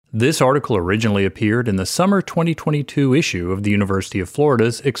This article originally appeared in the summer 2022 issue of the University of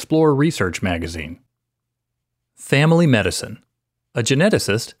Florida's Explore Research magazine. Family Medicine. A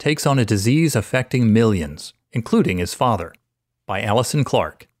geneticist takes on a disease affecting millions, including his father, by Allison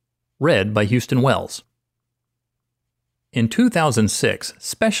Clark. Read by Houston Wells. In 2006,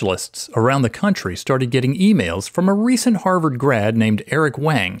 specialists around the country started getting emails from a recent Harvard grad named Eric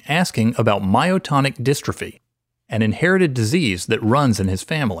Wang asking about myotonic dystrophy, an inherited disease that runs in his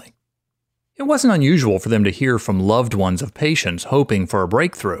family. It wasn't unusual for them to hear from loved ones of patients hoping for a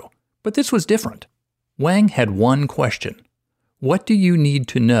breakthrough, but this was different. Wang had one question. What do you need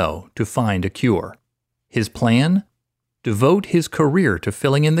to know to find a cure? His plan? Devote his career to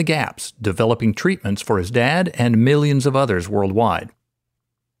filling in the gaps, developing treatments for his dad and millions of others worldwide.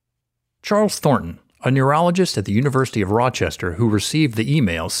 Charles Thornton, a neurologist at the University of Rochester who received the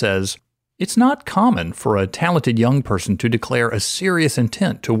email, says, "It's not common for a talented young person to declare a serious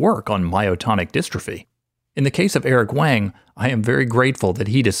intent to work on myotonic dystrophy. In the case of Eric Wang, I am very grateful that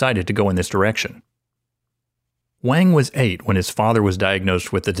he decided to go in this direction." Wang was 8 when his father was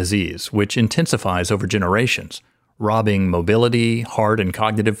diagnosed with the disease, which intensifies over generations, robbing mobility, heart and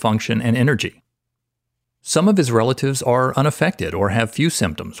cognitive function, and energy. Some of his relatives are unaffected or have few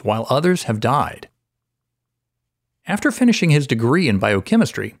symptoms, while others have died. After finishing his degree in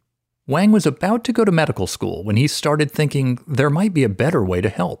biochemistry, Wang was about to go to medical school when he started thinking there might be a better way to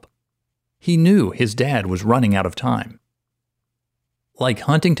help. He knew his dad was running out of time. Like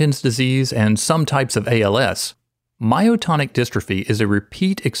Huntington's disease and some types of ALS, myotonic dystrophy is a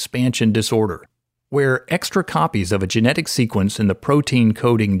repeat expansion disorder, where extra copies of a genetic sequence in the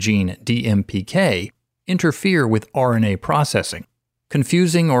protein-coding gene DMPK interfere with RNA processing,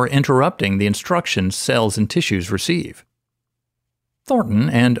 confusing or interrupting the instructions cells and tissues receive. Thornton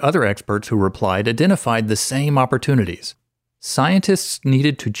and other experts who replied identified the same opportunities. Scientists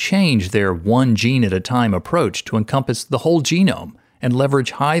needed to change their one gene at a time approach to encompass the whole genome and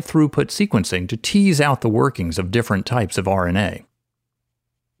leverage high-throughput sequencing to tease out the workings of different types of RNA.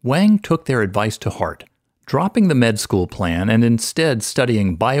 Wang took their advice to heart, dropping the med school plan and instead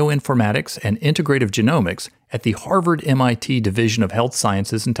studying bioinformatics and integrative genomics at the Harvard-MIT Division of Health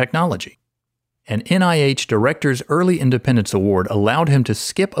Sciences and Technology. An NIH Director's Early Independence Award allowed him to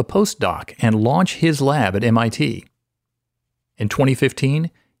skip a postdoc and launch his lab at MIT. In 2015,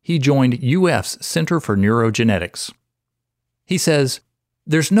 he joined UF's Center for Neurogenetics. He says,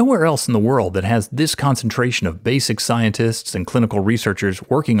 "There's nowhere else in the world that has this concentration of basic scientists and clinical researchers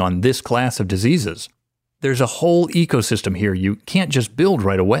working on this class of diseases. There's a whole ecosystem here you can't just build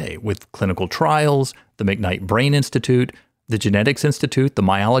right away, with clinical trials, the McKnight Brain Institute, the Genetics Institute, the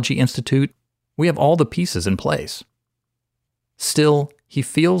Myology Institute. We have all the pieces in place." Still, he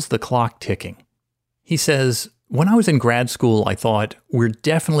feels the clock ticking. He says, "When I was in grad school, I thought, we're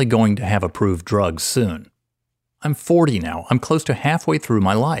definitely going to have approved drugs soon. I'm 40 now. I'm close to halfway through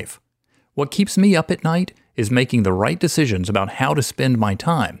my life. What keeps me up at night is making the right decisions about how to spend my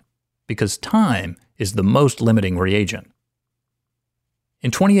time, because time is the most limiting reagent."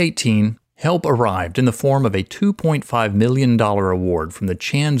 In 2018, help arrived in the form of a $2.5 million award from the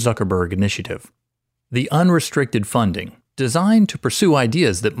Chan Zuckerberg Initiative. The unrestricted funding, designed to pursue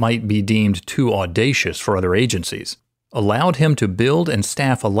ideas that might be deemed too audacious for other agencies, allowed him to build and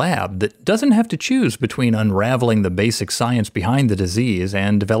staff a lab that doesn't have to choose between unraveling the basic science behind the disease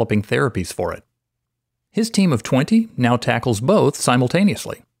and developing therapies for it. His team of 20 now tackles both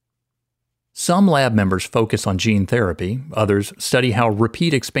simultaneously. Some lab members focus on gene therapy, others study how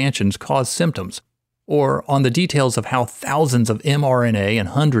repeat expansions cause symptoms, or on the details of how thousands of mRNA and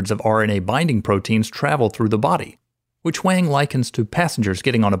hundreds of RNA binding proteins travel through the body, which Wang likens to passengers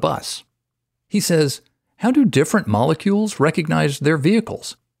getting on a bus. He says, "How do different molecules recognize their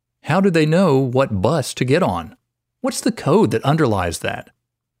vehicles? How do they know what bus to get on? What's the code that underlies that?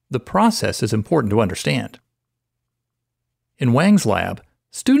 The process is important to understand." In Wang's lab,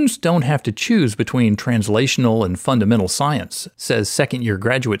 students don't have to choose between translational and fundamental science, says second-year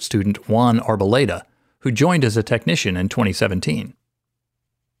graduate student Juan Arboleda, who joined as a technician in 2017.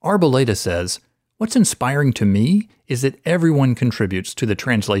 Arboleda says, "What's inspiring to me is that everyone contributes to the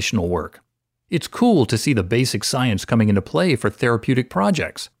translational work. It's cool to see the basic science coming into play for therapeutic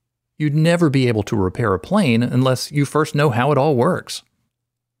projects. You'd never be able to repair a plane unless you first know how it all works."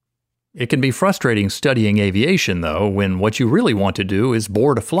 It can be frustrating studying aviation, though, when what you really want to do is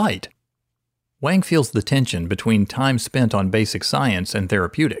board a flight. Wang feels the tension between time spent on basic science and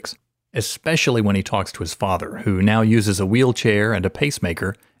therapeutics, especially when he talks to his father, who now uses a wheelchair and a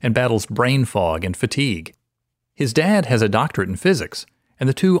pacemaker and battles brain fog and fatigue. His dad has a doctorate in physics, and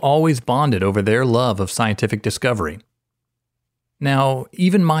the two always bonded over their love of scientific discovery. Now,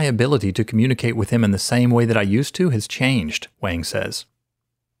 even my ability to communicate with him in the same way that I used to has changed, Wang says.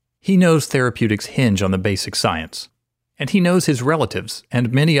 He knows therapeutics hinge on the basic science, and he knows his relatives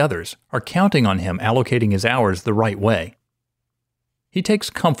and many others are counting on him allocating his hours the right way. He takes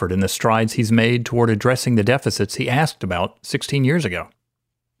comfort in the strides he's made toward addressing the deficits he asked about 16 years ago.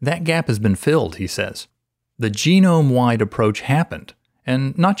 That gap has been filled, he says. The genome-wide approach happened,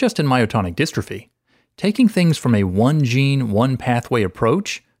 and not just in myotonic dystrophy. Taking things from a one-gene, one-pathway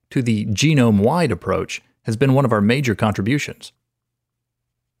approach to the genome-wide approach has been one of our major contributions.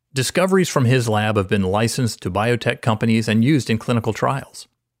 Discoveries from his lab have been licensed to biotech companies and used in clinical trials.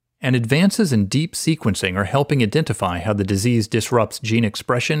 And advances in deep sequencing are helping identify how the disease disrupts gene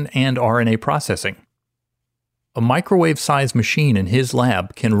expression and RNA processing. A microwave-sized machine in his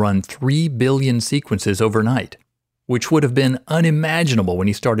lab can run 3 billion sequences overnight, which would have been unimaginable when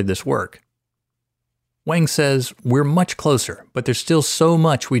he started this work. Wang says, "We're much closer, but there's still so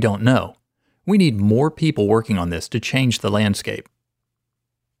much we don't know. We need more people working on this to change the landscape."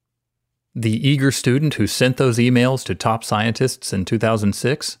 The eager student who sent those emails to top scientists in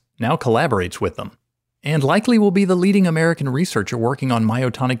 2006 now collaborates with them, and likely will be the leading American researcher working on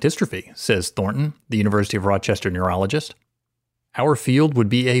myotonic dystrophy, says Thornton, the University of Rochester neurologist. Our field would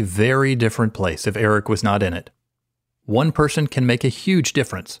be a very different place if Eric was not in it. One person can make a huge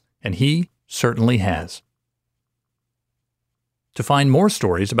difference, and he certainly has. To find more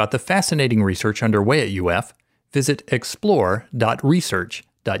stories about the fascinating research underway at UF, visit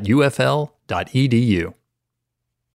explore.research.ufl.edu.